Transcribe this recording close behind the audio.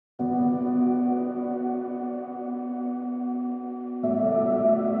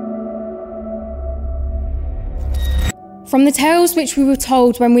From the tales which we were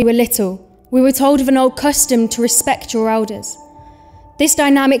told when we were little, we were told of an old custom to respect your elders. This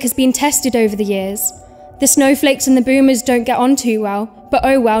dynamic has been tested over the years. The snowflakes and the boomers don't get on too well, but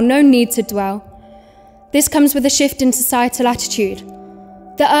oh well, no need to dwell. This comes with a shift in societal attitude.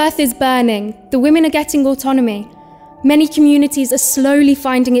 The earth is burning, the women are getting autonomy. Many communities are slowly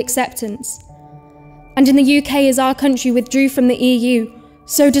finding acceptance. And in the UK, as our country withdrew from the EU,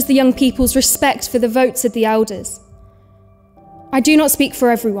 so does the young people's respect for the votes of the elders. I do not speak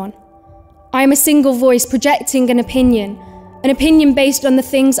for everyone. I am a single voice projecting an opinion based on the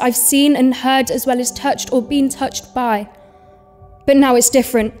things I've seen and heard as well as touched or been touched by. But now it's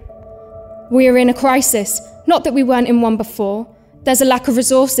different. We are in a crisis, not that we weren't in one before. There's a lack of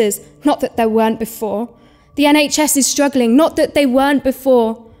resources, not that there weren't before. The NHS is struggling, not that they weren't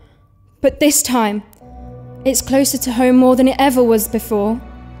before. But this time, it's closer to home more than it ever was before.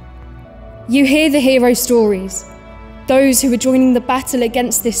 You hear the hero stories, those who are joining the battle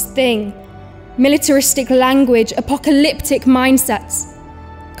against this thing. Militaristic language, apocalyptic mindsets.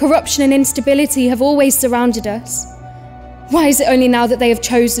 Corruption and instability have always surrounded us. Why is it only now that they have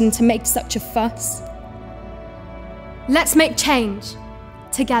chosen to make such a fuss? Let's make change,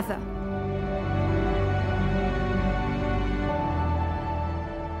 together.